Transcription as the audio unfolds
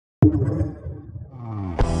Mazzi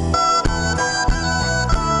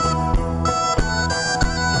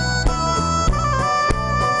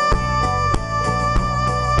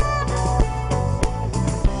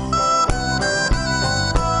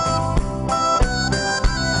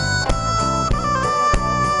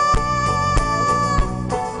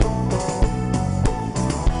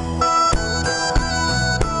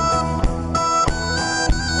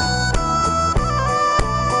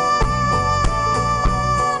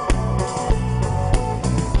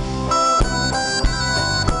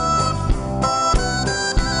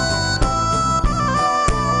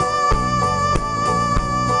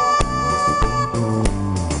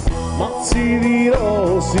di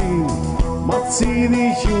rosi, mazzi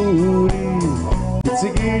di fiori,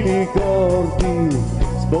 pizzichi di corti,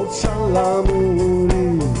 sboccia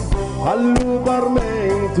l'amore, allo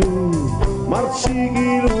parmento,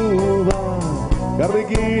 marcichi l'uva,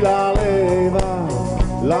 carichi la leva,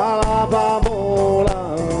 la pavola.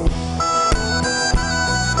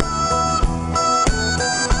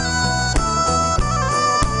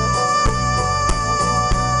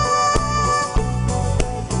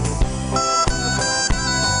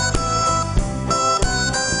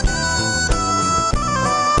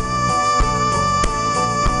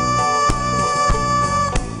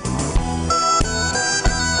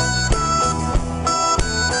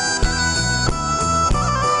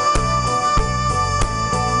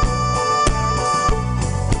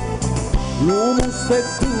 L'uomo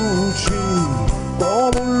stettucci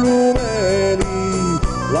come un lumeri,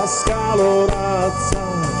 la scalorazza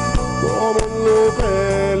come un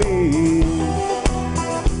lupeli.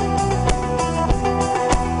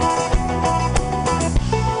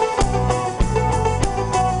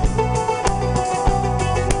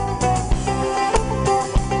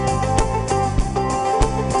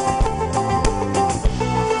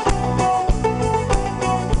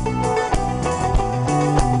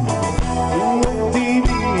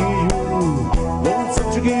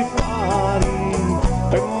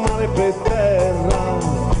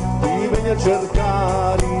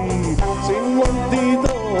 Cercare, se non ti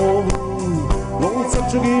trovo, non so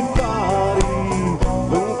che fare,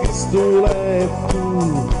 con questo letto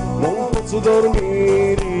non posso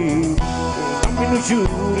dormire. Dammi lo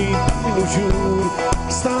giuri,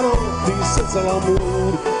 stanotte senza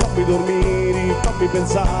l'amore, fammi dormire, fammi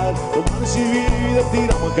pensare, domani si vede e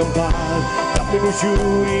tiriamo a campare. Dammi lo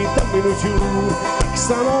giuri,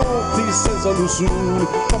 stanotte senza lusure,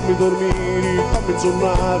 fammi dormire, fammi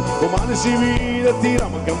sonare, domani si vede e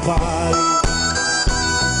tiriamo a campare.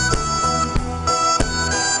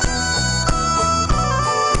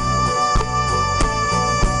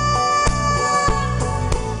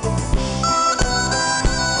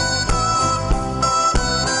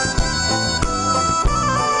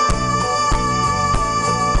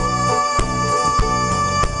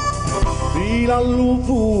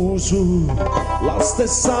 All'ufuso, la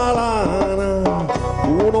stessa lana,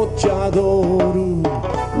 un occhiadoro,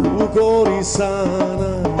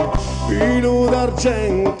 lucorisana, filo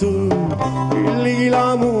d'argento, il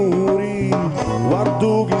l'amore,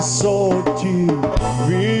 guardo che socchi,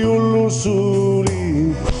 violo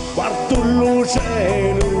soli, guardo lo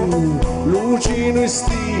cielo, lucino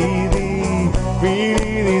stili,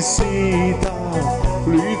 fili di seta,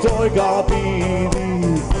 i tuoi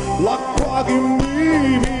capiti, l'acqua che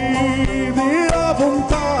mi vedi la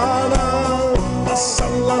fontana, passa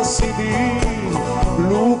la city,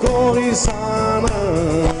 lucorisana.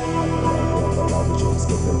 Ballati, ci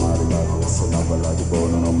schiette maritati, se no ballati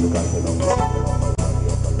buono non mi canta, non mi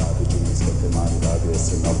ballati, ci schiette maritati,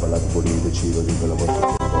 se no ballati politici, lo dico la vostra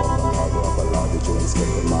ballati, ci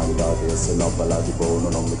schiette maritati, se no ballati buono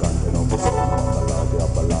non mi canta, non mi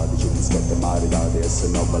ballati, ci schiette maritati, se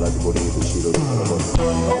no ballati politici, lo dico la vostra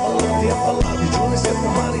Ballati, giorni siete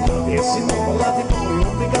maritati, e se no ballati poi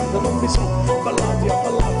non mi canta, non mi so. Ballati,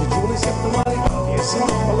 giorni siete maritati, e se no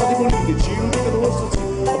ballati politici, non dico lo vostro sì.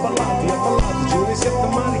 Ballati, giorni siete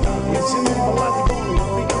maritati, e se no ballati poi non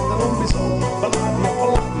mi canta, non mi so. Ballati,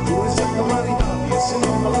 giorni siete maritati, e se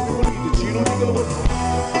no ballati politici, non dico lo vostro sì.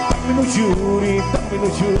 Dammi lo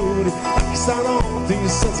giuri, anche stanotte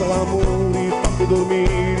senza l'amore, fammi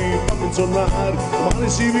dormire, fammi insonnare, domani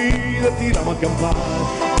si vede e tiriamo a campare.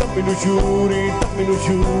 Dammi lo giuri, anche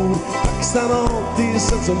stanotte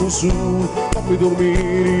senza lusure, fammi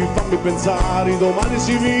dormire, fammi pensare, domani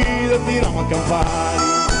si vede e tiriamo a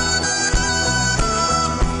campare.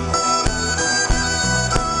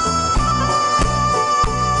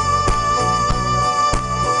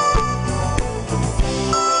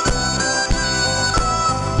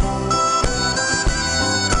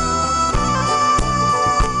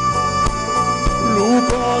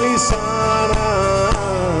 sana.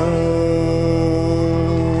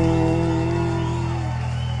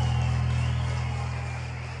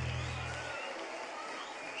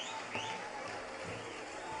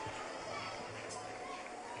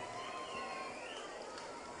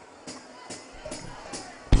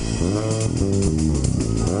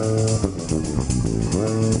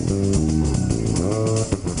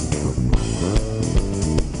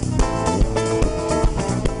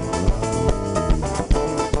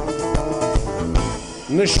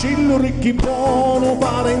 Nescillo ricchi buono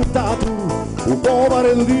parentato, un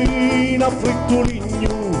povero di affritto ligno,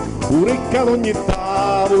 un ricca ad ogni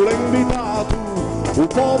tavola invitato, un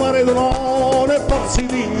povero non è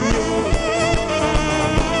porziligno.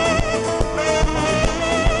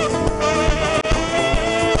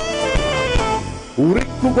 Un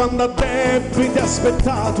ricco quando a debiti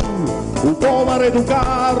aspettato, un povero ed un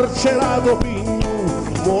carcerato pigno,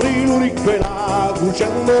 morì un ricco e la croce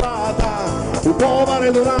dorata, un povero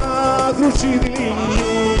ed una croce di legno.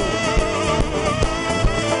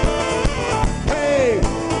 Ehi,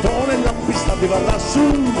 torna in lampista di varrà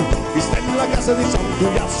su, chi sta nella casa di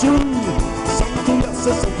Santo Iassu, Santo Iassu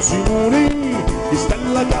e Santo Simoni, chi sta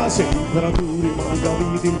nella casa imperatori, ma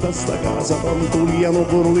capite in questa casa tanto liano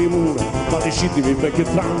pure le mura, ma decidimi perché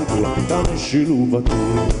tranquilla, da esce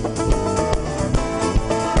l'uvatore.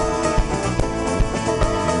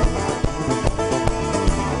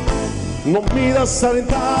 Non mi da stare in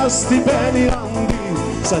tasti penirandi,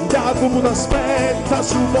 San Giacomo t'aspetta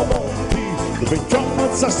su Ponti, perché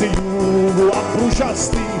ammazzasti l'uovo,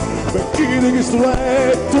 abbruciasti, perché di questo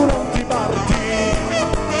letto non ti parti.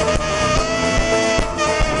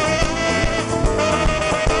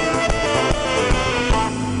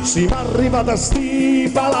 Si m'arriva da sti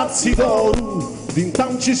palazzi d'oro,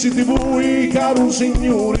 d'intanto siete voi, caro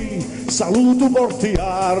signori, saluto porti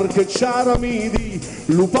arche, ciaramidi,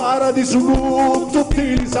 lo paradiso con tutti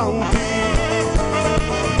i santi.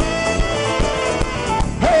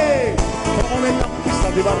 Ehi, come la pista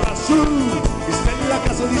di varrà su, chi sta nella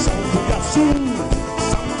casa di Santo Iassu,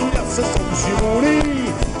 Santo Iassu e Santo Simoni,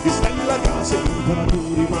 chi sta nella casa di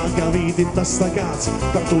imperatori, ma capite in testa casa,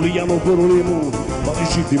 tanto lì hanno pure le mura, ma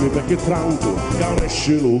decidimi perché tanto che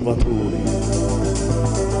esce lo patrone.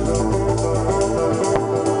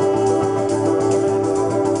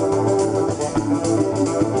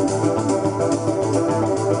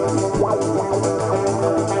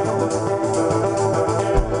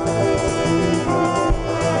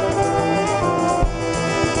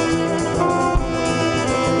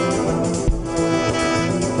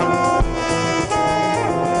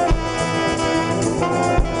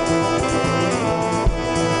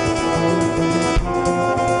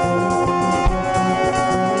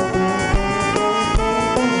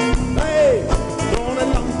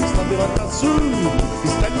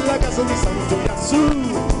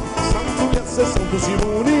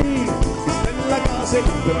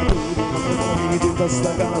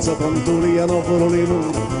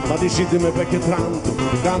 Ma decidimi perché tanto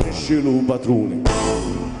canesce lo patrone.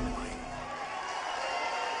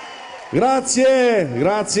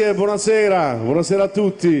 Grazie, buonasera a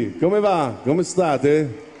tutti. Come va? Come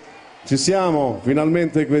state? Ci siamo,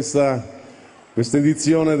 finalmente questa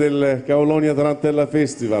edizione del Kaulonia Tarantella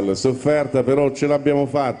Festival, sofferta però ce l'abbiamo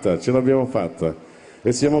fatta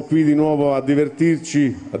e siamo qui di nuovo a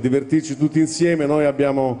divertirci tutti insieme. Noi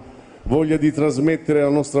abbiamo voglia di trasmettere la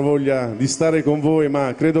nostra voglia di stare con voi,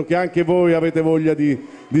 ma credo che anche voi avete voglia di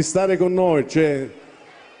stare con noi.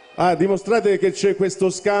 Dimostrate che c'è questo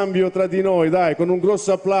scambio tra di noi, dai, con un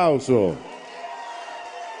grosso applauso.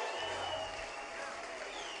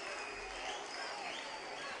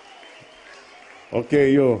 Ok,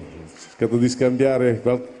 io ho cercato di scambiare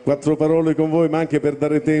quattro parole con voi, ma anche per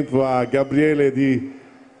dare tempo a Gabriele di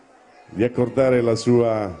accordare la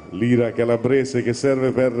sua lira calabrese che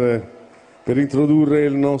serve per introdurre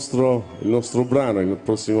il nostro brano, il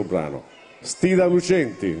prossimo brano. Stida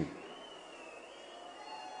Lucenti.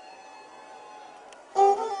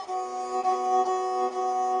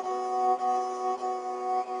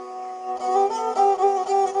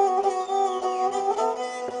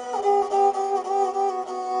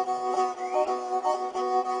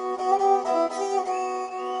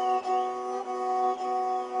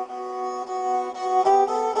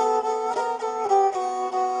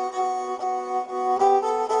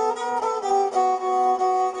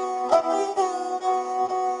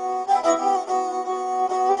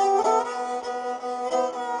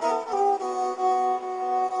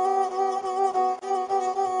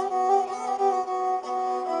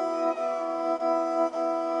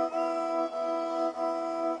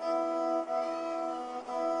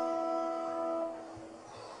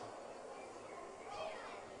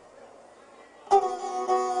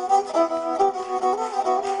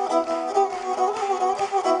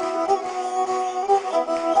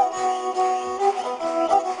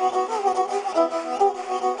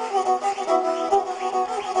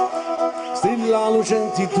 stilla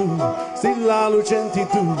lucenti tu, stilla lucenti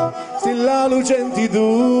tu, stilla lucenti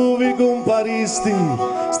tu, vi comparisti,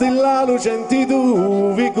 stilla lucenti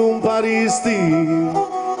tu, vi comparisti.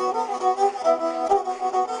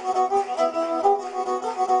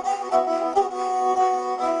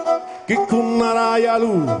 Che cunnaraia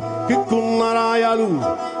lu, che cunnaraia lu,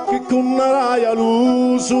 che cunnaraia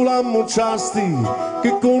lu sulla mucciasti,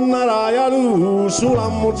 che cunnaraia lu sulla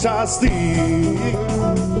mucciasti.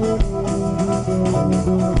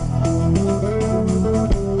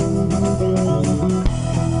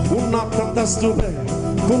 Una tanta stupè,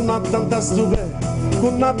 una tanta stupè,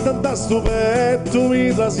 una tanta stupè, tu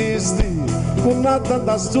mi trasisti, una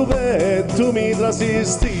tanta stupè, tu mi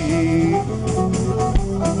trasisti.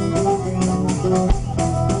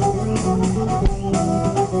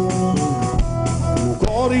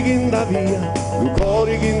 Cori che da via,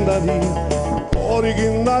 cori che da via, cori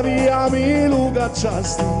che da via mi lo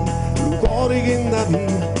cacciasti, cori che da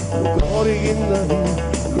via, cori che da via,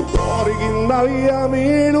 cori che da via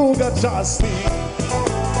mi lo cacciasti.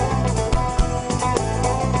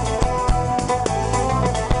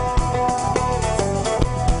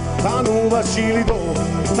 Tanu vacilito,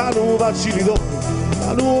 tanu vacilito,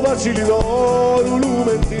 tanu vacilito, lulu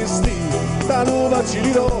mentisti, tanu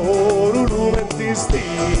vacilito, lulu mentisti.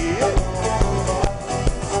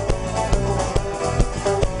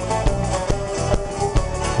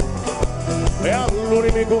 E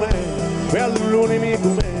all'unimi com'è, e all'unimi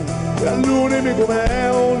com'è, e all'unimi com'è,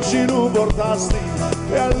 non ci lo portasti,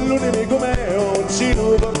 e all'unimi com'è, non ci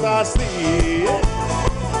lo portasti.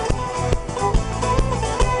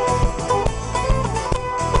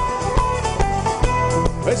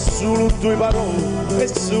 E solo due parole, e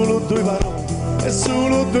solo due parole, e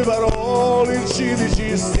solo due parole ci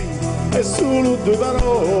dicisti, e solo due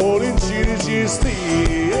parole ci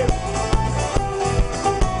dicisti.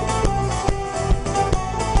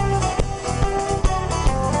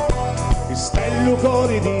 Stello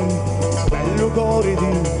coridi, stello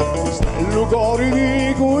coridi, stello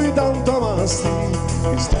coridi, cui tanto amasti,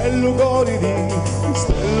 stello coridi,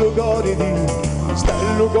 stello coridi,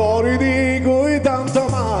 stello coridi, cui tanto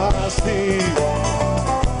amasti.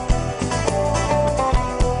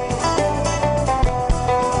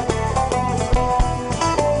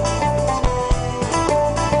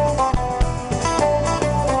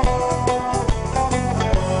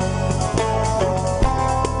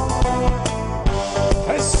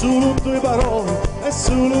 Solo due parole, è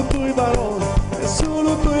solo due parole, è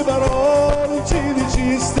solo due parole ci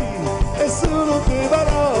dicisti, è solo due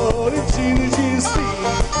parole ci dicisti.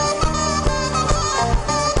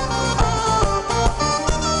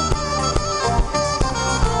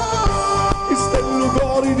 Chistello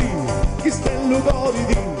coridi, chistello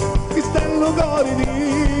coridi, chistello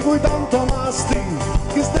coridi, cui tanto amasti,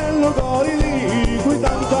 chistello coridi, cui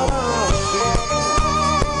tanto amasti.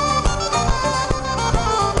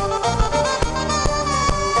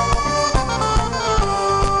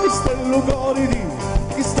 Coridi,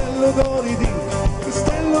 chistello coridi,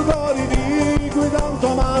 chistello coridi, cui tanto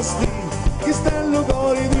amasti, chistello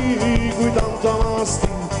coridi, cui tanto amasti,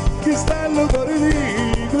 chistello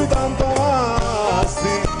coridi, cui tanto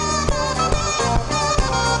amasti.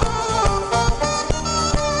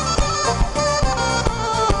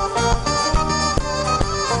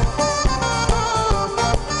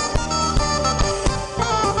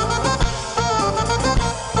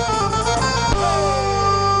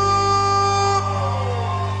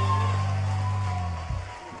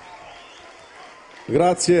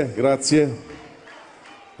 Grazie, grazie.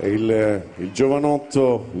 È il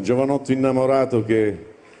giovanotto innamorato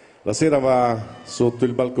che la sera va sotto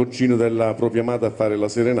il balconcino della propria amata a fare la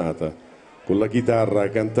serenata, con la chitarra,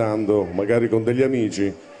 cantando, magari con degli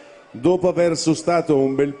amici, dopo aver sostato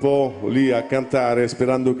un bel po' lì a cantare,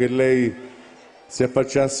 sperando che lei si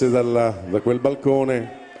affacciasse da quel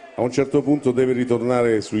balcone. A un certo punto deve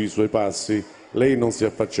ritornare sui suoi passi, lei non si è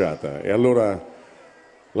affacciata, e allora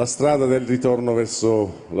la strada del ritorno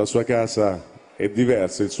verso la sua casa è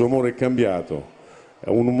diversa, il suo umore è cambiato, è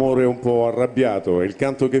un umore un po' arrabbiato, e il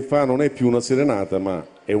canto che fa non è più una serenata, ma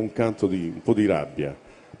è un canto di un po' di rabbia,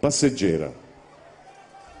 passeggera.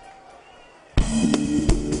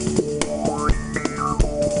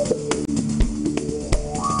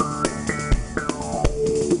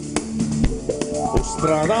 O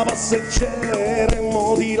strada passeggera e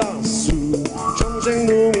mo di lassù,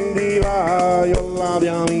 ciancendomi in divaio alla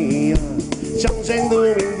via mia, ciancendomi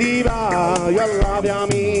in divaio alla via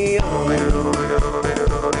mia. E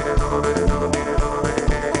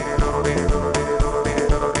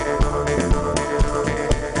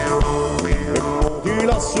mo di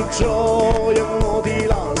lassù gioia, e mo di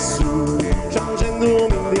lassù,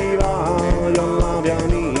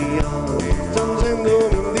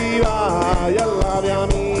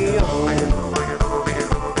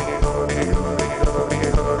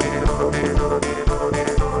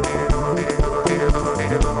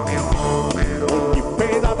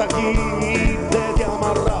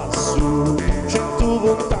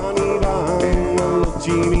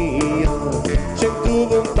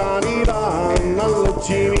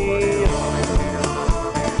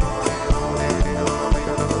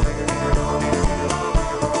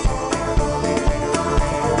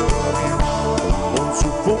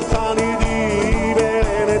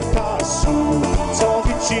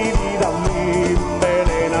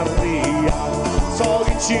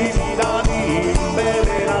 cividani,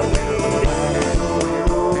 belenati.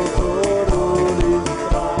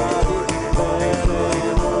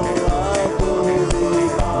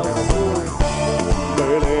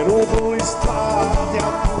 Veleno per le strade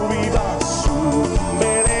a cui passo,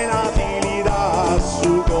 belenati li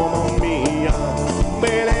dasso come mia,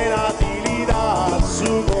 belenati li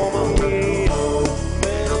dasso come mia.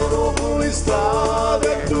 Veleno per le strade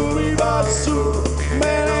a cui passo,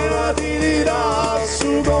 belenati li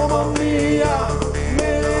dasso come mia,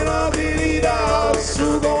 belenati li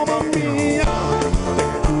dasso come mia.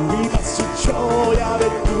 Per cui passo gioia,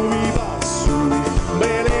 per cui passo,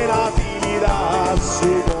 belenati li dasso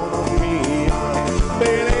come mia,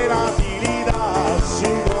 belenati li dasso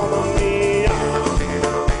come mia.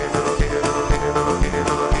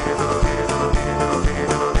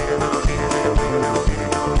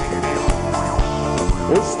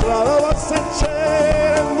 O strada passa in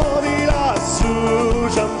cielo di lassù,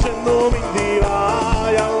 ciancendomi di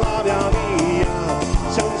vai alla via mia,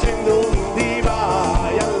 ciancendomi di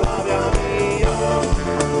vai alla via mia.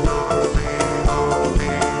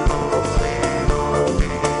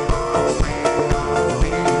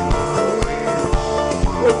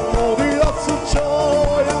 E mo di lassù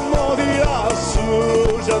gioia, mo di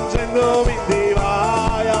lassù, ciancendomi di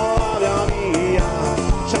vai alla via mia,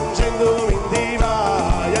 ciancendomi di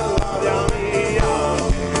vai alla via mia.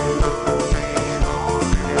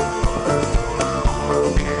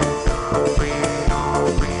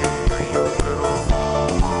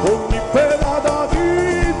 Ogni pedata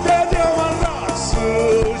vita di amarrasso,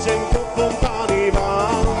 100 fontani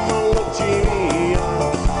vanno all'oggi mia,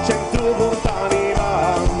 100 fontani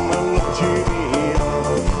vanno all'oggi mia,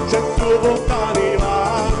 100 fontani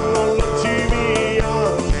vanno all'oggi mia,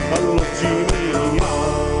 all'oggi mia.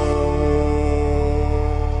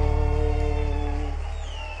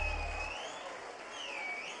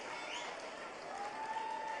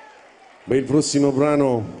 Beh, il prossimo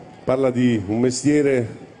brano parla di un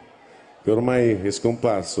mestiere che ormai è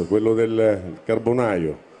scomparso, quello del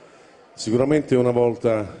carbonaio. Sicuramente una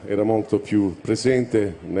volta era molto più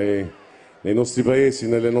presente nei nostri paesi,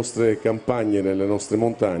 nelle nostre campagne, nelle nostre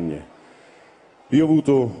montagne. Io ho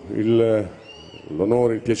avuto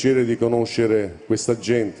l'onore, il piacere di conoscere questa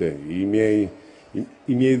gente, i miei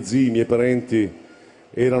zii, i miei parenti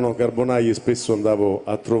erano carbonai e spesso andavo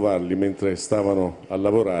a trovarli mentre stavano a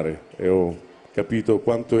lavorare e ho capito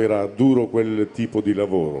quanto era duro quel tipo di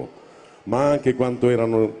lavoro, ma anche quanto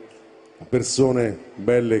erano persone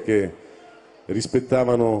belle che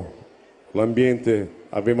rispettavano l'ambiente,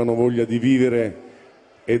 avevano voglia di vivere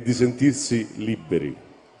e di sentirsi liberi.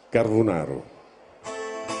 Carbonaro.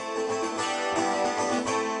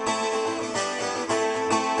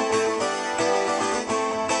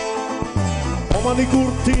 Mani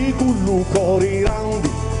curti con lucori grandi,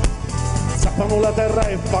 zappano la terra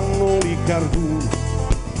e fanno i carboni,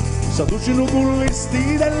 s'adducino con le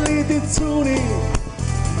sti delle tizzoni,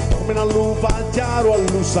 dormono all'upa chiaro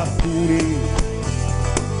all'usartuni.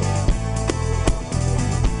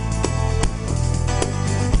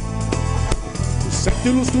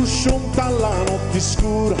 Senti lo struscion dalla notte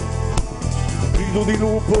scura, grido di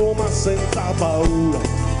lupo ma senza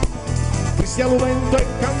paura. Fischia lo vento e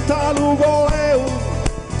canta l'ugoleo,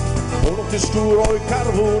 o notte scuro il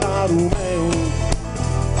carbonaro meo.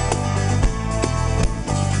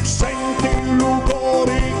 Senti il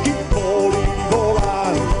lugore che voli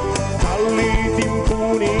volare, alli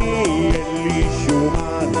timpuni e gli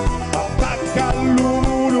sciumani, attacca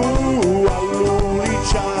all'umulu,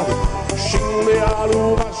 all'uliciano, scende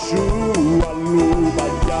all'uvasciù,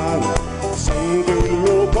 all'ubagliano. Senti il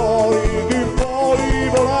lugore che voli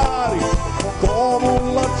volare, come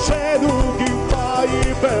un lacedo che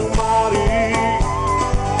vai per mari.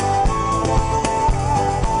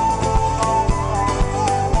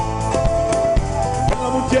 Per la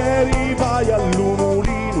mucchieri vai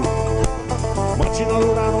all'umulino, macina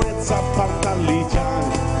l'urano e zapparta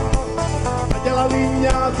all'iciano, taglia la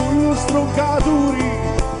vigna con lo stroncaturi,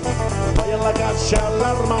 vai alla caccia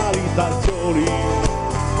all'armari d'arcioli.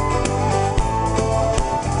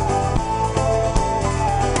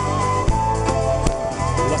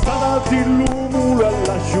 Di l'umulo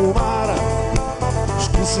alla sciumara,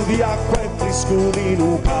 scusso di acqua e frisco di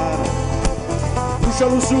nucara, brucia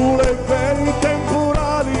lo sole per i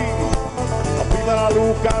temporali, appiva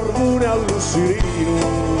lo carbone all'ussirino.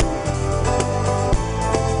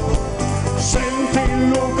 Senti il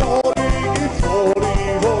lugore che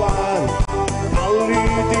fuori volare, alli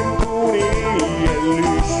timpuni e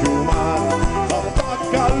gli sciumari,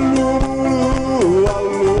 attacca all'umulo,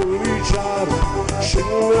 all'uliciano,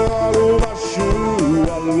 scende all'uvasciù,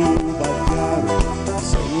 all'ubagliano.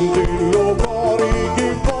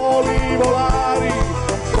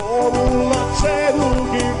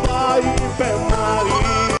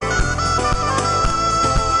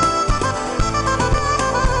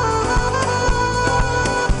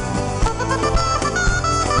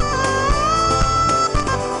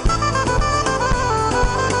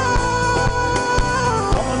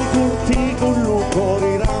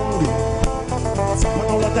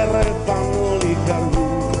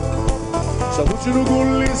 fuggino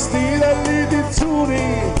con gli stili delle edizioni,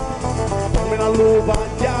 come una lupa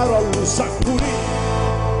chiaro allo saccuri.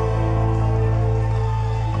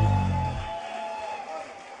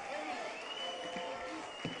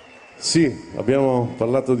 Sì, abbiamo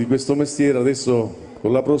parlato di questo mestiere, adesso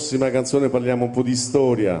con la prossima canzone parliamo un po' di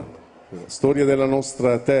storia, storia della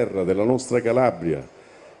nostra terra, della nostra Calabria,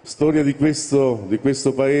 storia di questo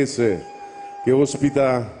paese che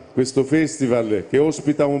ospita questo festival, che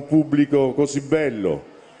ospita un pubblico così bello.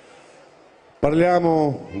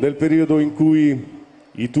 Parliamo del periodo in cui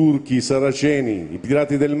i turchi, i saraceni, i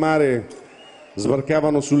pirati del mare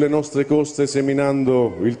sbarcavano sulle nostre coste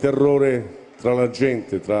seminando il terrore tra la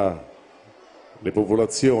gente, tra le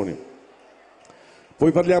popolazioni.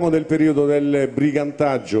 Poi parliamo del periodo del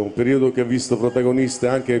brigantaggio, un periodo che ha visto protagoniste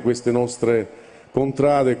anche queste nostre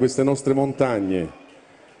contrade, queste nostre montagne.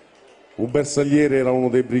 Un bersagliere era uno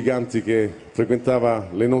dei briganti che frequentava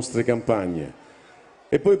le nostre campagne.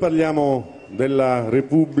 E poi parliamo della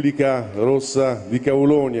Repubblica Rossa di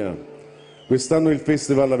Kaulonia. Quest'anno il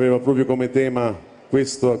festival aveva proprio come tema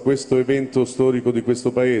questo evento storico di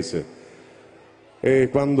questo paese. E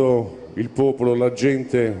quando il popolo, la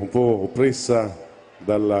gente un po' oppressa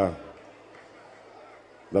dalla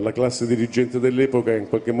classe dirigente dell'epoca, in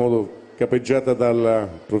qualche modo capeggiata dal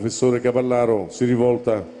professore Cavallaro, si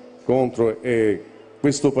rivolta contro, e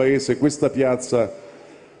questo paese, questa piazza,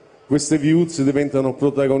 queste viuzze diventano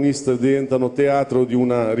protagoniste, diventano teatro di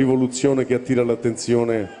una rivoluzione che attira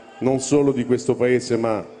l'attenzione non solo di questo paese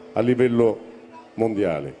ma a livello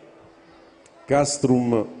mondiale.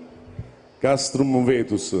 Castrum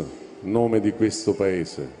Vetus, nome di questo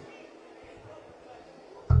paese.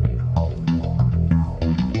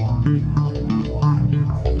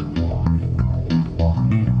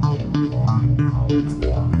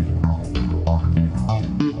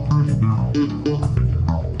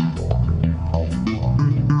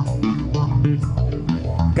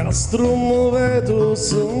 Castrum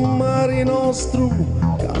Vetus mari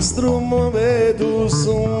nostrum, Castrum Vetus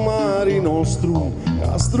mari nostrum,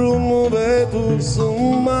 Castrum Vetus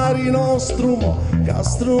mari nostrum,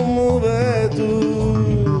 Castrum Vetus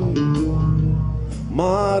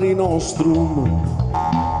mari nostrum.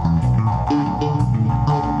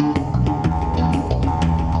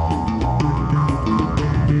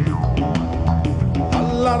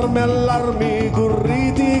 Allarmi,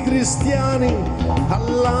 corriti cristiani,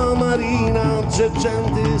 alla marina c'è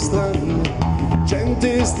gente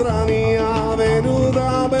strania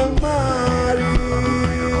venuta per mare.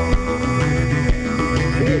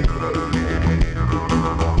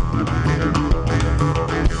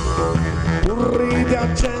 Corriti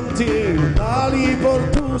agenti, tali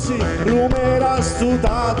portusi, lumera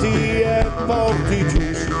studati e porti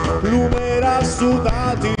chiusi, lumera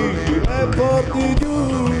studati e porti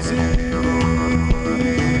chiusi.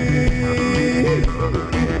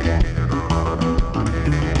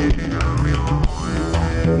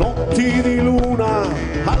 Notti di luna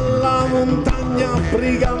alla montagna,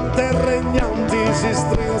 briganti e regnanti si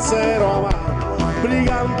strinsero a mano,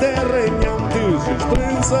 briganti e regnanti si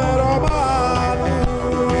strinsero a mano.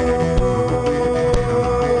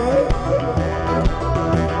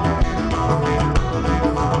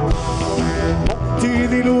 Notti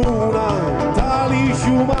di luna, tali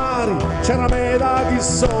fiumari, c'era meda chi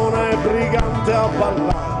suona e brigante a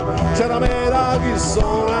ballare, c'era meda chi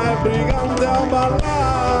suona e brigante a ballare.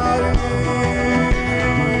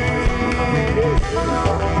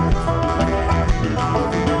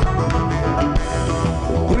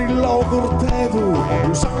 Grillo corteto,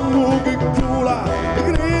 un sangue che cula,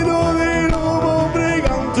 grido di lupo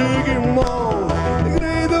brigante che muore,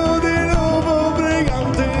 grido di lupo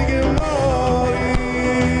brigante che muore.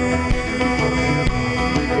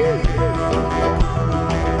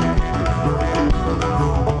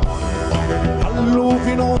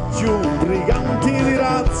 All'Ufinocchio, briganti di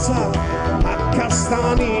razza, a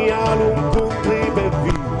Castania l'incontri per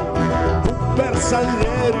via,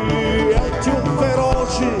 bersaglieri e più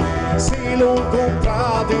feroci, se lo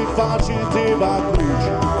comprate facete va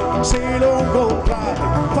croce, se lo comprate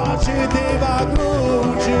facete va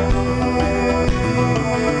croce.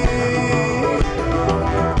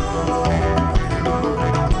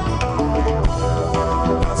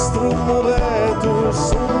 Castrum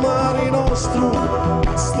Vetus mari nostrum,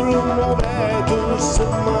 Castrum Vetus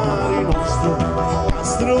mari nostrum,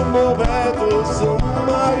 Castrum Vetus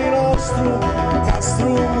mari nostrum,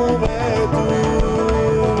 Castrum Vetus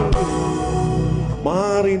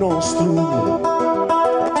mari nostrum.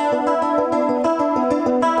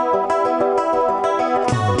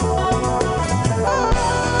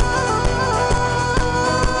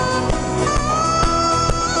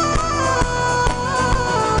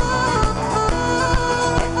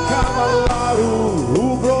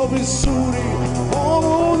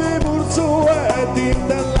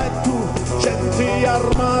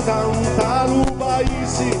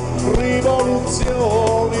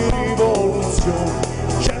 rivoluzione.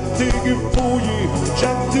 Gente che fuggi,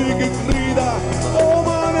 gente che grida, oh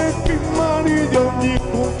mani e mani di ogni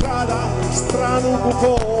contrada, strano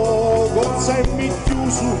cupo, con semmi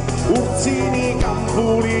chiuso, ursini,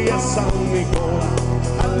 campuri e San Nicola.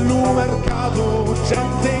 Al mercato,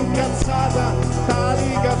 gente incazzata,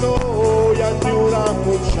 talicatoia, agnura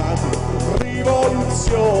bocciati,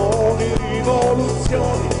 rivoluzioni,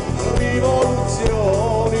 rivoluzioni,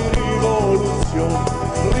 rivoluzioni, rivoluzioni,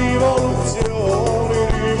 rivoluzioni,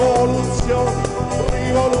 rivoluzioni,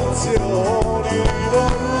 rivoluzioni, rivoluzioni.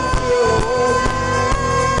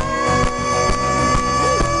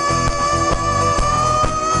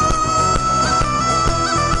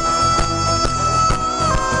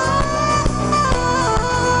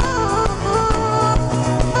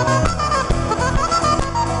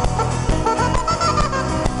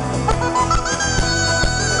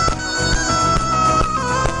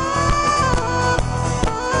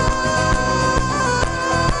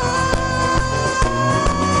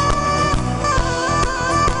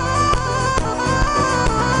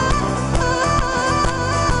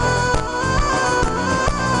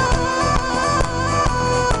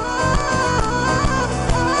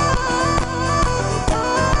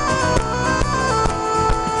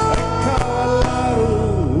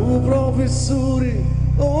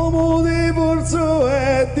 Uomo di forza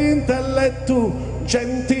e di intelletto,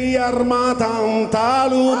 gente armata in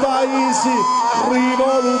tale paese,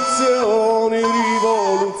 rivoluzioni,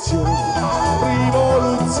 rivoluzioni,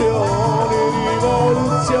 rivoluzioni,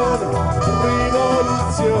 rivoluzioni,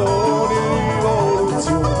 rivoluzioni,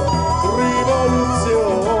 rivoluzioni,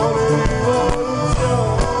 rivoluzioni, rivoluzioni.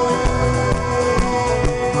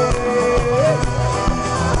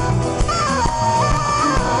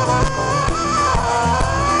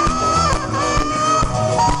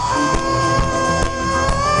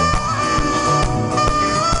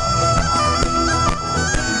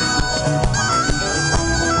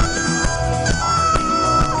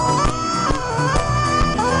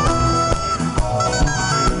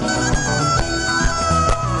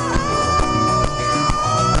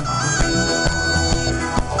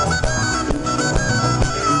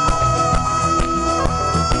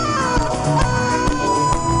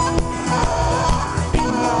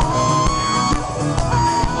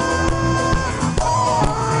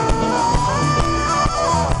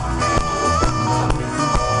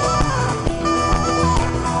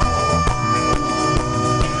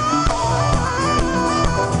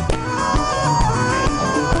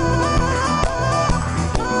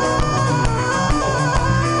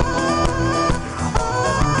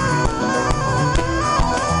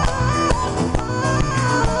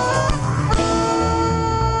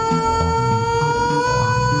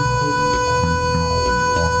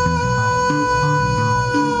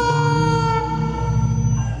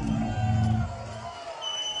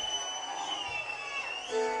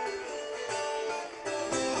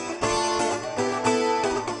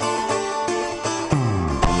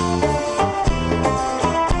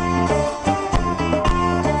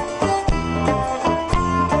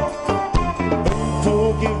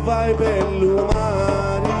 Vai per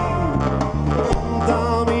l'umani,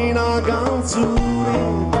 cantami una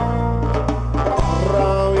canzone,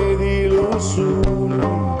 parlami di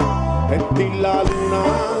lussuria e di la luna.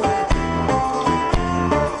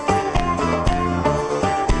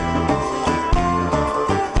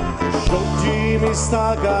 Scioglimi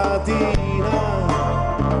sta catina,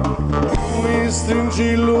 mi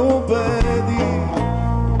stringi l'upedi,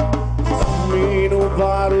 dammi un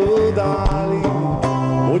paro d'ali,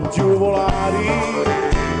 occhi volari.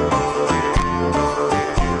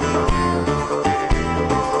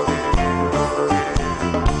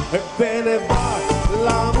 Ebbene va,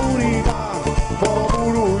 l'amore va, come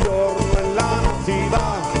un giorno e la notte va,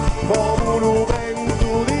 come un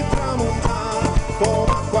vento di tramontana,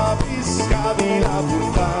 come acqua fisca di la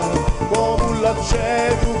puntana, come un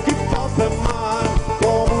l'aceto che fa per mare,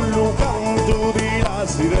 come un canto di la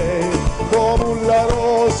sirena, come la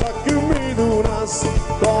rosa che mi donassi,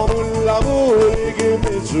 come un l'amore che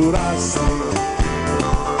mi giurassi.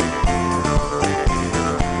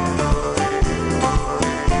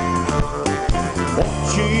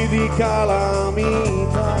 Occhi di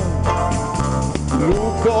calamita,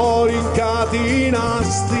 cuore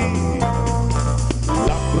incatenasti,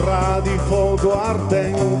 labbra di fuoco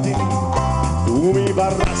ardenti, tu mi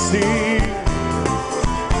parrasti.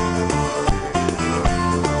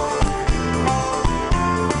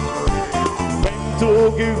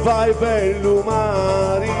 Vento che vai per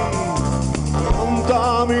l'umari,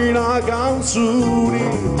 cantami una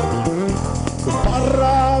canzone,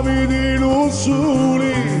 parlami di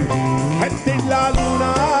lussuria e della luna.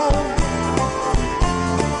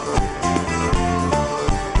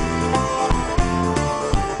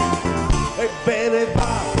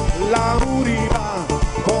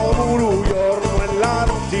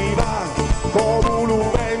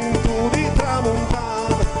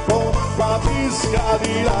 pesca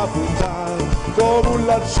di la fontana, come un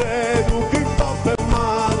l'aceto che fa per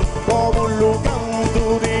mare, come un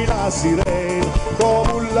canto di la sirena,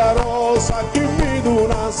 come la rosa che mi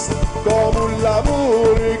donasti, come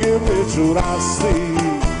l'amore che mi giurasti.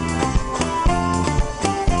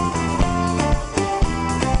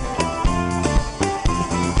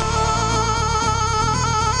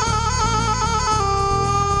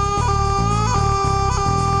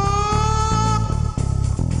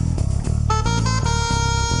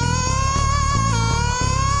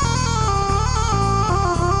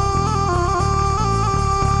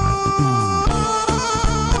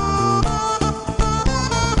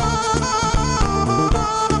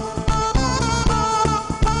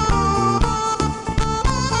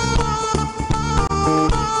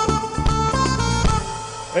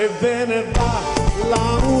 E ve ne va,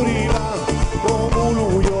 l'amore va, come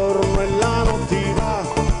lo giorno e la notte va,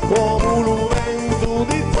 come lo vento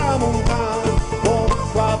di tramontana, come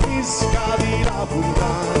la pesca di la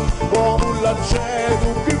fontana, come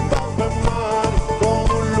l'aceto che va per mare,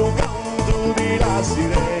 come lo canto di la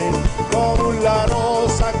sirena, come la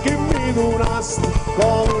rosa che mi donasti,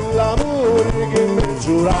 come l'amore che mi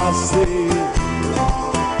giurasti.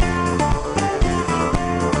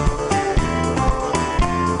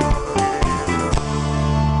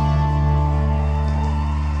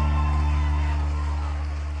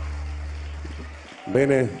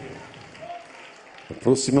 Bene, il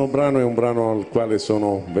prossimo brano è un brano al quale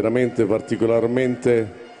sono veramente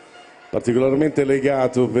particolarmente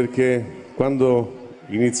legato, perché quando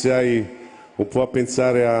iniziai un po' a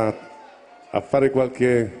pensare a fare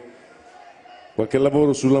qualche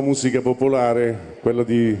lavoro sulla musica popolare, quello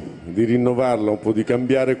di rinnovarla, un po' di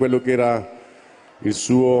cambiare quello che era il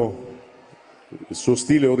suo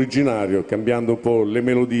stile originario, cambiando un po' le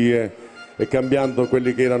melodie e cambiando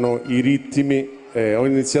quelli che erano i ritmi. Ho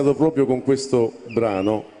iniziato proprio con questo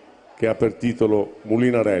brano che ha per titolo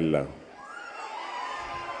Mulinarella.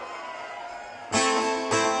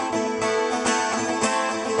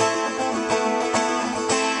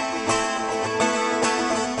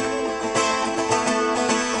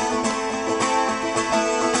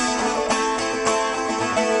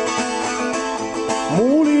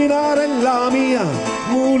 Mulinarella mia,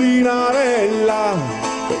 mulinarella,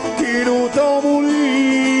 chiruto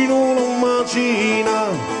mulino non macina,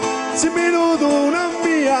 se minuto una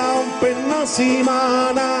via un penna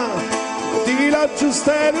settimana, ti la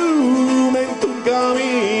giusta mentre un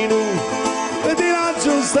cammino, ti la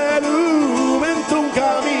giusta mentre un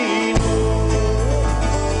cammino.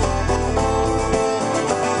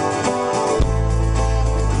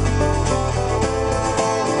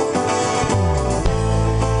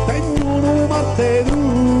 Tengo un martedì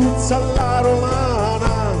alla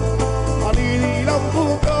romana, ma lì la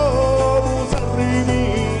fuoco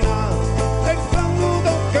s'arrimina, e quando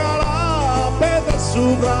tocca la pietra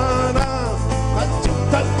sovrana,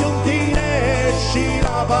 aggiunta aggiuntina esci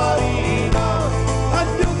la farina,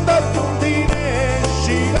 aggiunta aggiuntina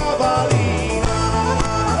esci la farina.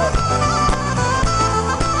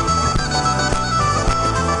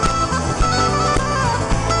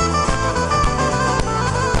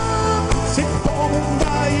 Se come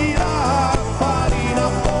dai la farina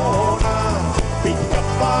buona, picca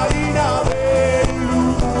farina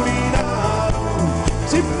dell'urinaro.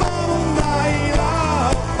 Se come dai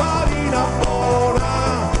la farina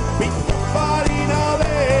buona, picca farina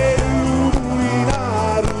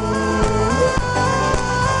dell'urinaro.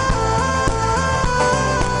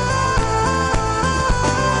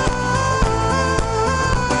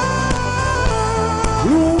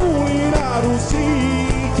 L'urinaro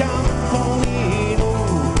si chiama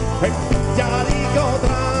Antonino e picchia i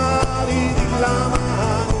contrari della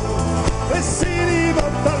mano e si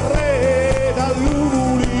riporta al re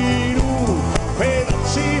dall'umulino e non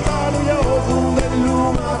ci fa lo ioco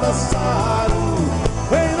dell'uma d'assaro,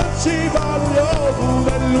 e non ci fa lo ioco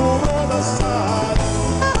dell'uma d'assaro.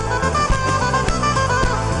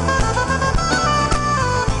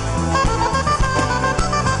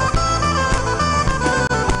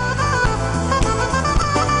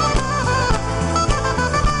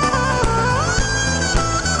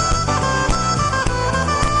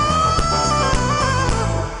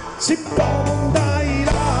 Si può dai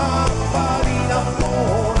la farina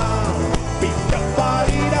buona, picca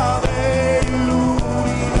farina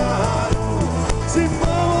dell'urinaro. Si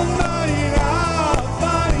può dai la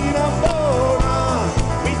farina buona,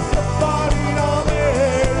 picca farina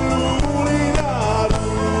dell'urinaro.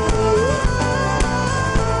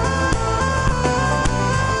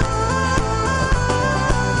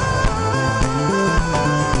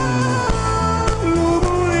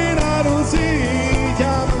 L'urinaro si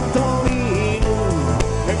chiama Antonino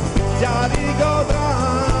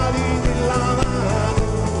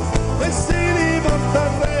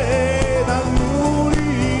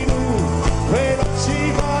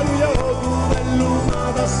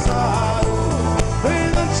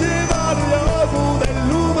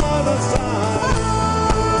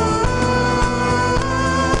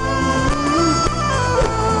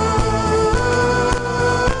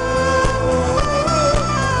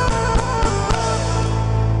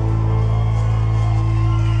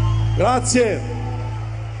Grazie.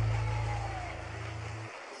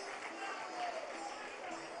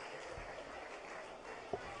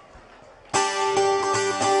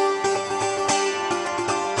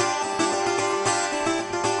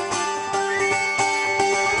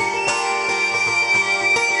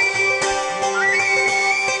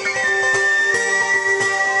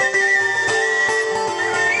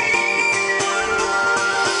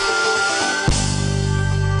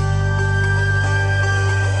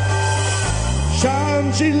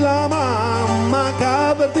 La mamma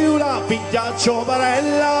che perdi una figlia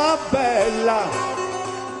giovarella bella,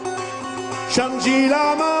 Cianci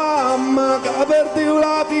la mamma che perdi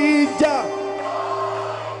una figlia,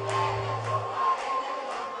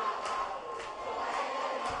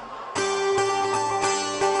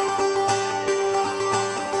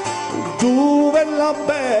 tu bella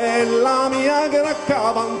bella mia che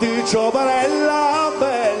raccavanti giovarella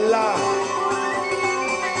bella,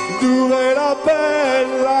 dove la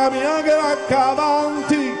bella mia gracca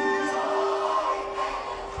avanti,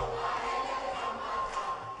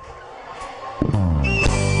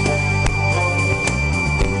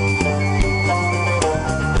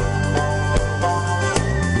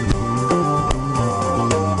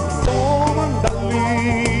 domanda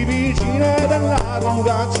lì vicine della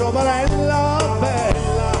ruga giovarella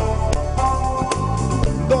bella,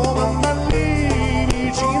 domanda lì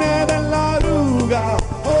vicine della ruga.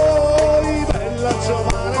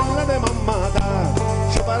 Giovarella de mammata,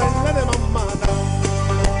 giovarella de mammata.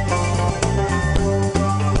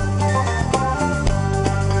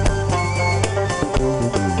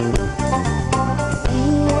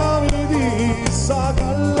 Una mi disse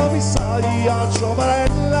che la missaia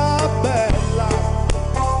giovarella bella,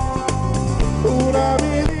 una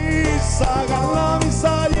mi disse che la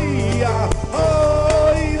missaia,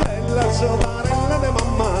 oh bella giovarella de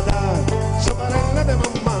mammata, giovarella de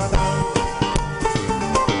mammata.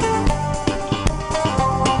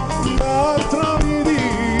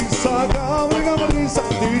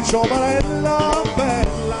 Giovarella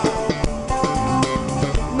bella,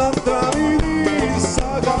 un'altra mi disse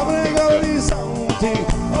che di santi,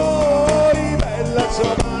 oh bella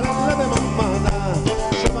giovarella de mammata,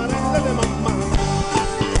 giovarella de mammata.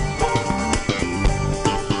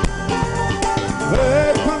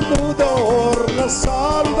 E quando torna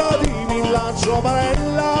salutatimi la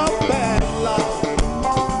giovarella bella,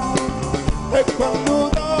 e quando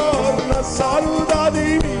torna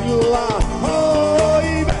salutatimi la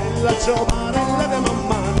la giovarella de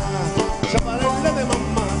mammata, giovarella de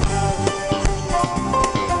mammata.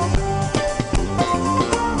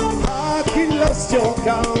 A chi la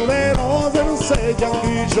stiocca le rose non segna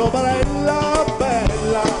di giovarella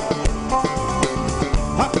bella,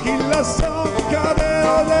 a chi la stiocca le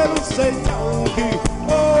rose non segna di,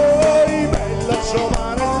 oh bella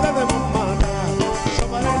giovarella de mammata,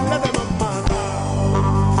 giovarella de mammata.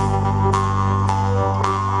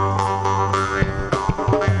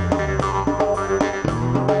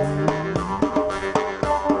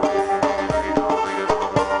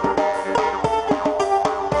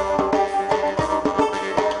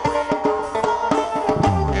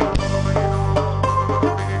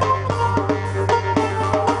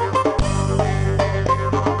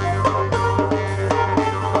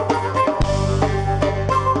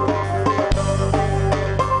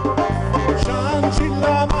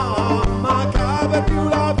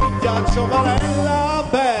 Giovarella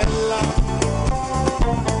bella,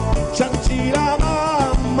 Cianci la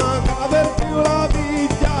mamma che per più la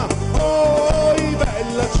figlia, oh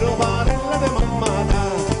bella giovarella de mammata,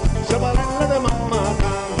 giovarella de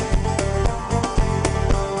mammata.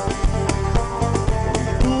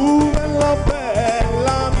 Tu bella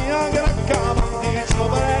bella mia graccavanti,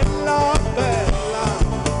 giovarella bella,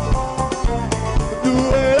 tu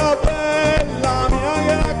bella bella mia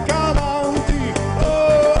graccavanti,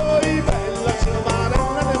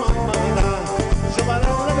 giovarella de mammata,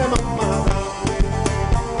 giovarella de mammata.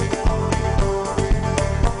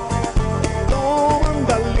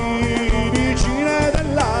 Domanda lì vicine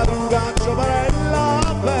della ruga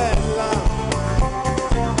giovarella bella,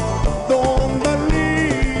 domanda lì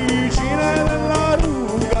vicine della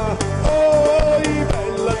ruga, oh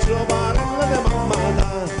bella giovarella de mammata,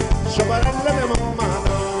 giovarella de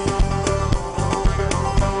mammata.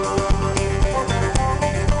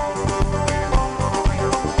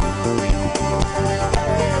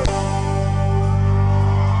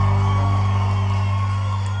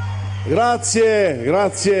 Grazie,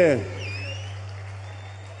 grazie.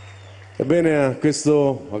 Ebbene, a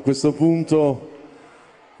questo punto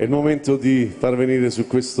è il momento di far venire su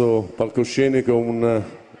questo palcoscenico un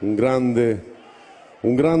grande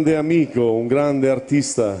un grande amico, un grande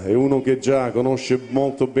artista, è uno che già conosce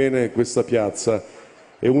molto bene questa piazza,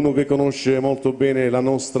 è uno che conosce molto bene la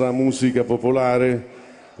nostra musica popolare,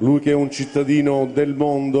 lui che è un cittadino del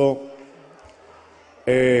mondo,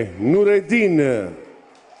 è Nour Eddine.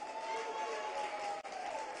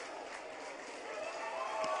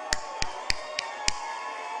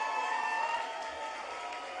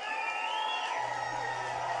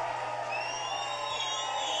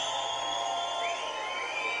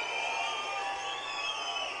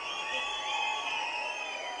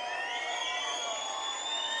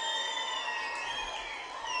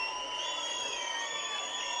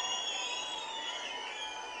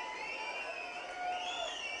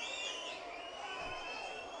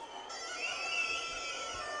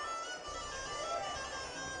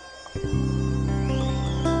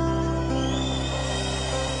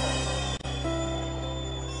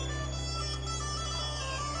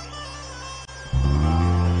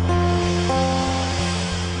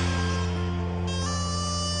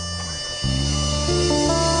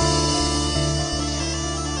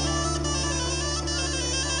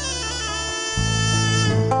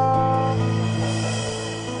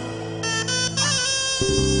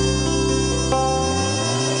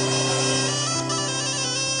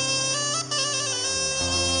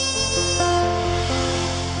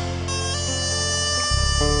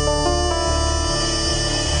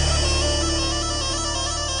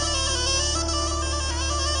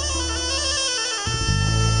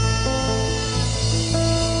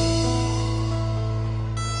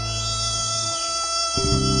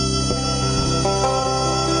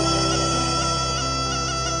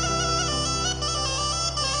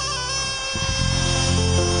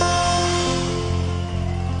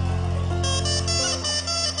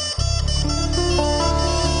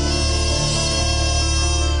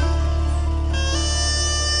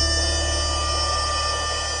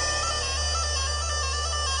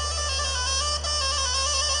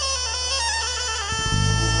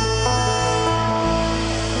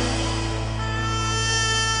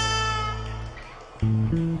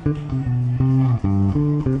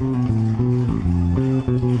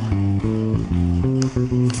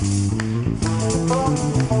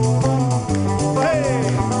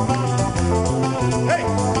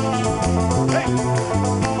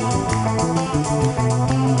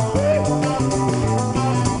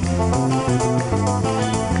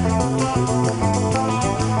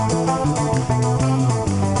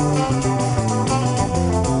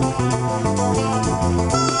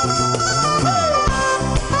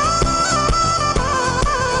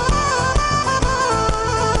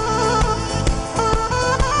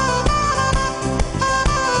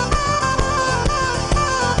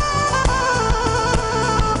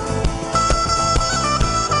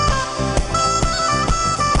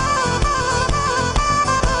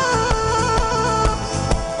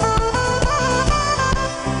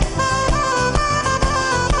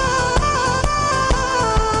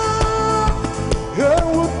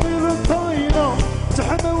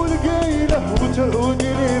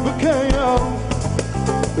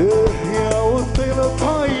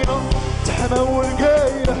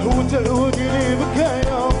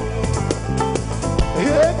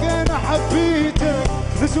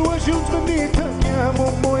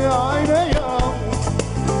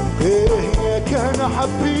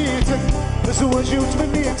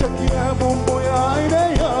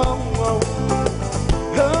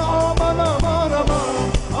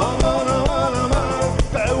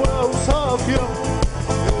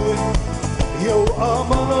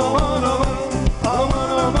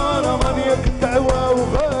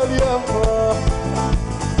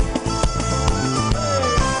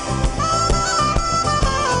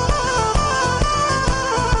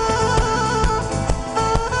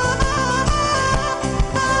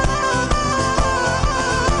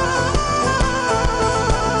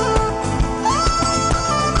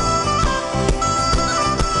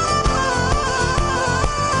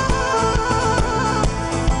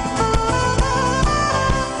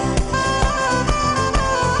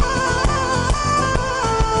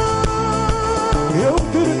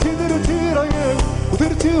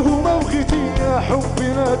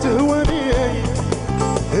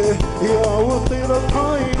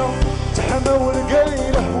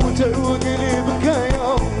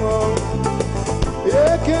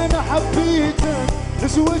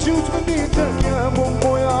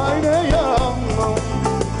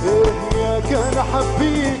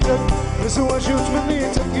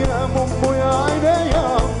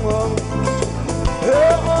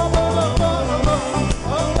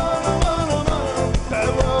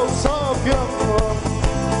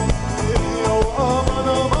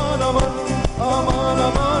 Aman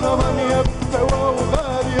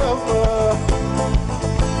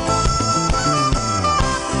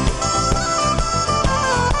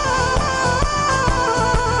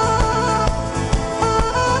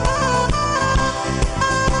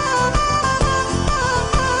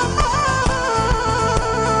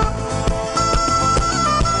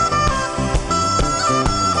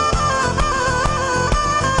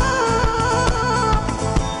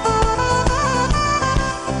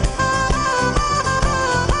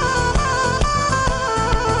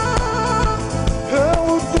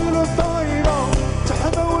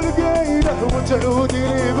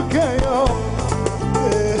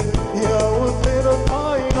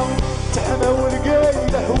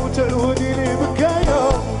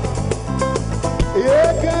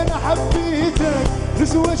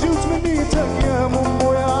نسوى جوت منيتك يا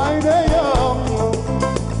ممو يا عيني يا أمو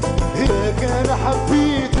هيك أنا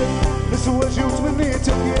حبيتك نسوى جوت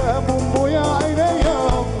منيتك يا ممو يا عيني يا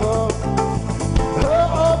أمو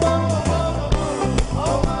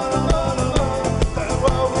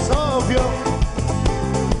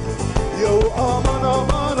أمان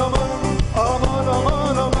أمان أمان أمان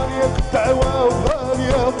أمان أمان يا دعوة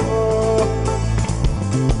وغالية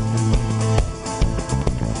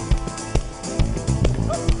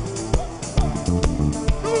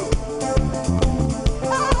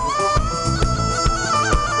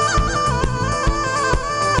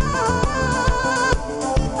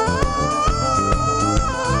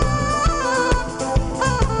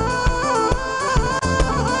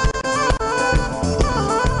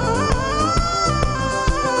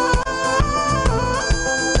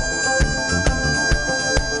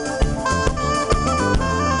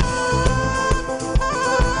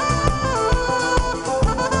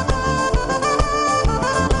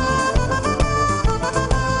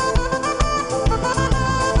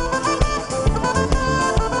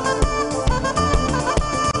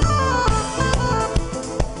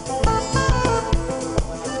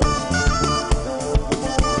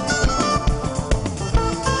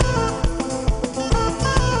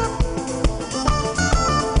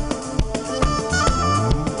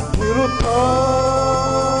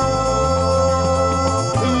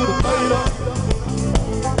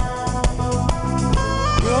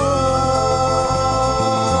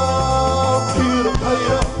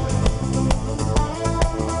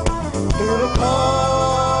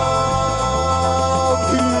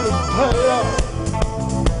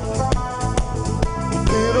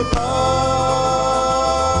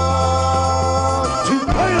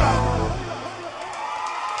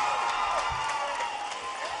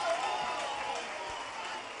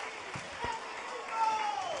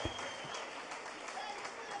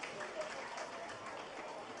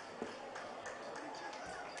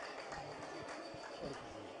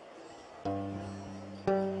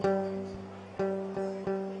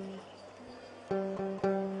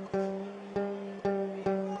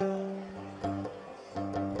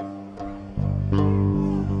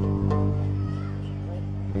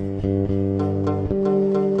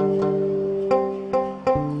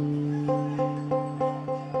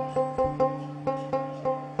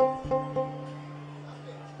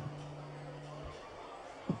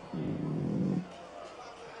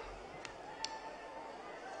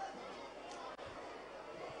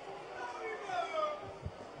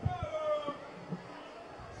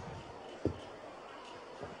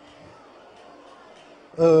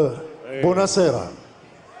Buonasera.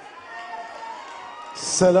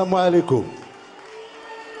 Salam alaikum.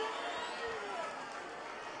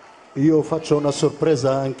 Io faccio una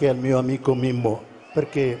sorpresa anche al mio amico Mimmo,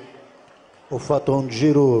 perché ho fatto un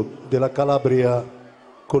giro della Calabria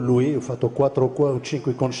con lui, ho fatto 4 o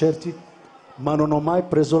 5 concerti, ma non ho mai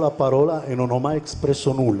preso la parola e non ho mai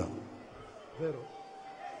espresso nulla. Vero?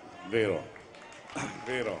 Vero,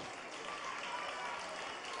 vero.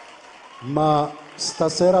 Ma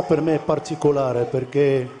stasera per me è particolare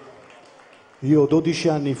perché io 12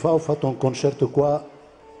 anni fa ho fatto un concerto qua,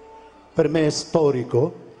 per me è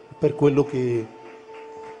storico, per quello che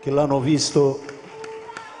l'hanno visto,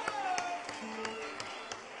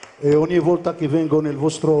 e ogni volta che vengo nel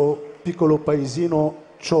vostro piccolo paesino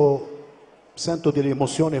sento delle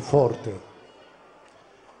emozioni forti.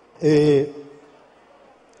 E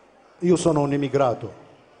io sono un immigrato,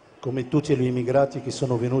 come tutti gli immigrati che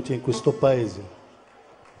sono venuti in questo paese.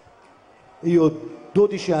 Io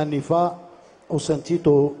 12 anni fa ho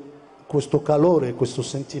sentito questo calore, questo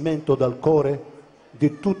sentimento dal cuore,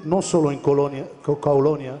 non solo in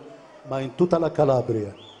Kaulonia, ma in tutta la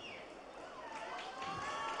Calabria.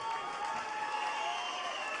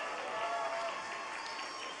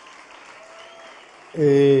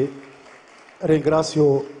 E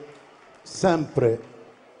ringrazio sempre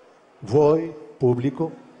voi,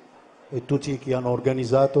 pubblico, e tutti che hanno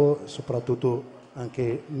organizzato, soprattutto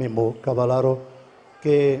anche Mimmo Cavallaro,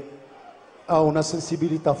 che ha una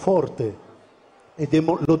sensibilità forte e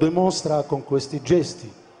lo dimostra con questi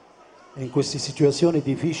gesti, in queste situazioni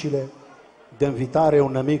difficili, di invitare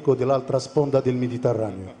un amico dell'altra sponda del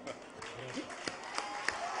Mediterraneo.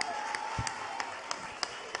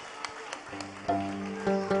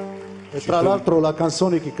 E tra l'altro la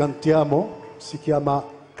canzone che cantiamo si chiama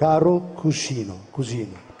Caro Cuscino,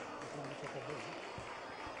 Cusino.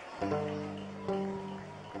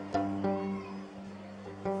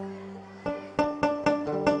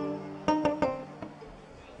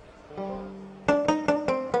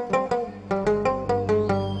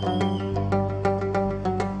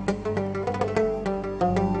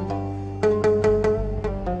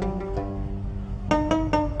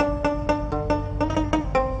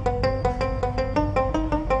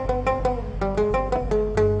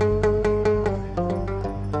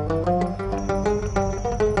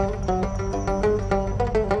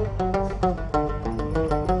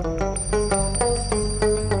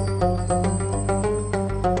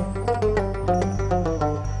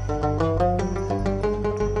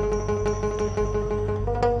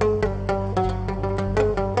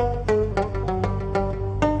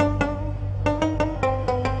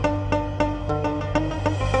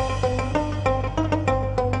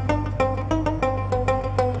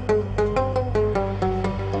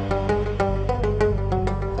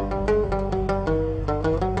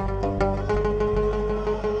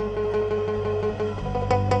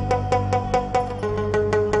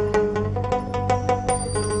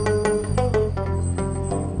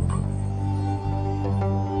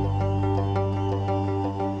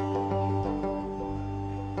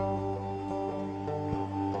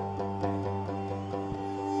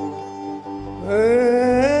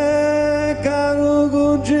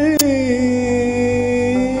 cugina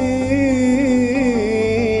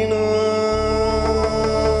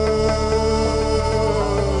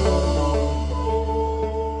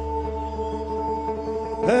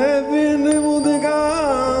e venne di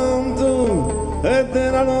canto e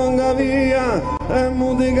della lunga via e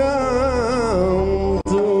di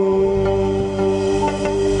canto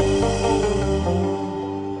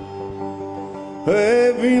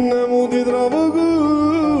e venne di troppo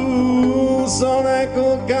sono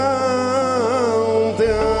ecco canta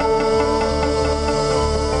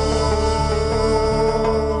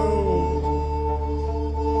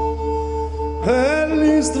e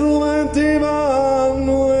gli strumenti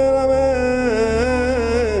vanno veramente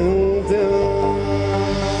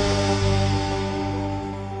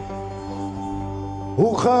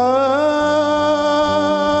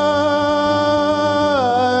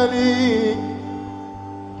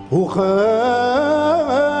وخالي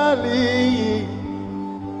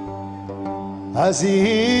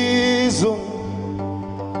عزيز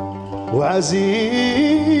وعزيز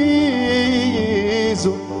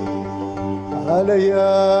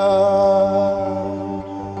عليا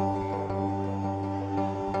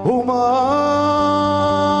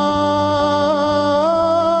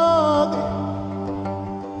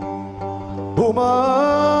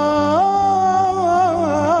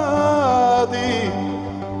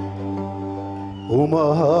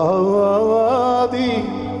وماضي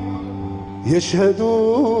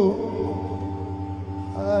يشهدوا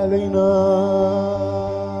علينا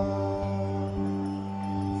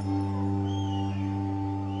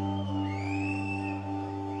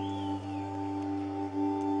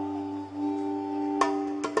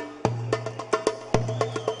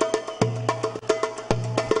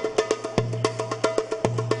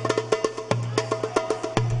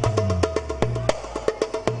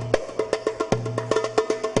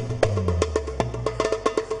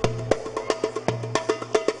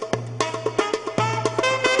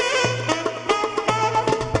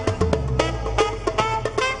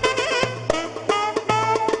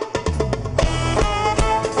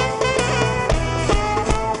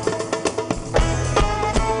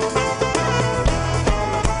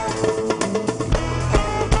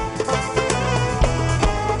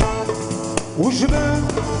وجبال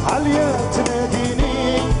عليا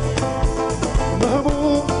تناديني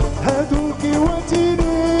مهموم هادوك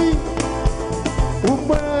يواتيني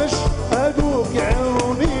وماش هادوك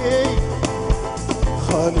يعاوني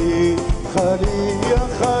خالي خالي يا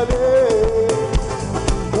خالي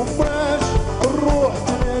وماش الروح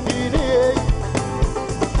تناديني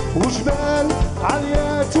وجبال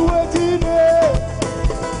عليا تواتيني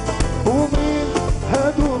ومين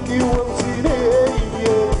هادوك يواتيني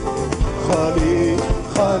خالي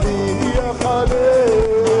خالي يا خالي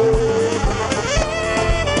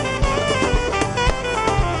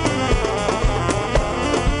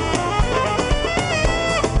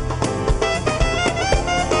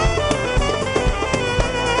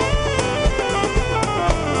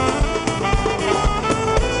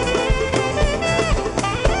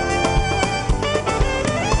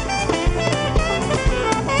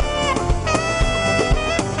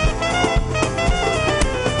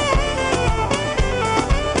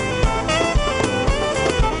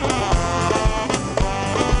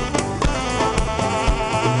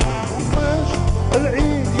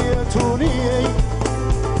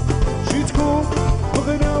جيتكم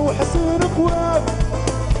بغنى وحسن قواب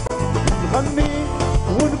نغني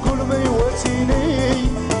ونقول ما يواتيني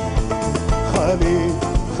خالي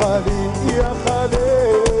خالي يا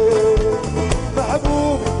خالي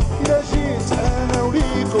محبوب إذا جيت أنا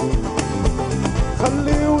وليكم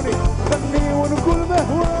خليوني غني ونقول ما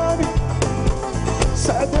هواني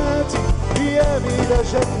سعداتي أيامي لا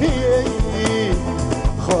جني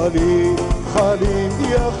خالي خالي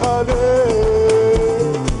يا خالي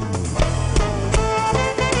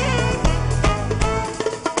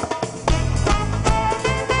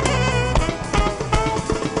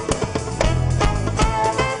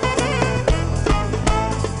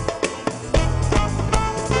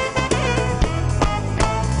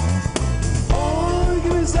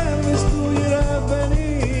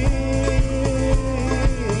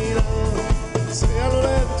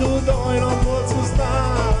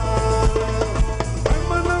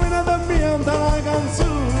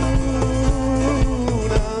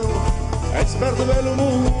Esperto bello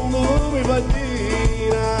mondo mi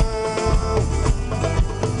mattina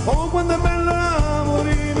oh quando è bello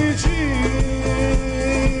l'amore vicino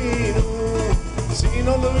se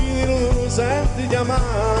non lo vedi lo senti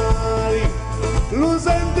chiamare lo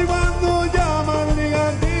senti quando chiamano i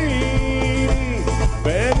cantini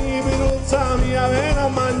veni per mia vena a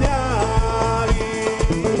mangiare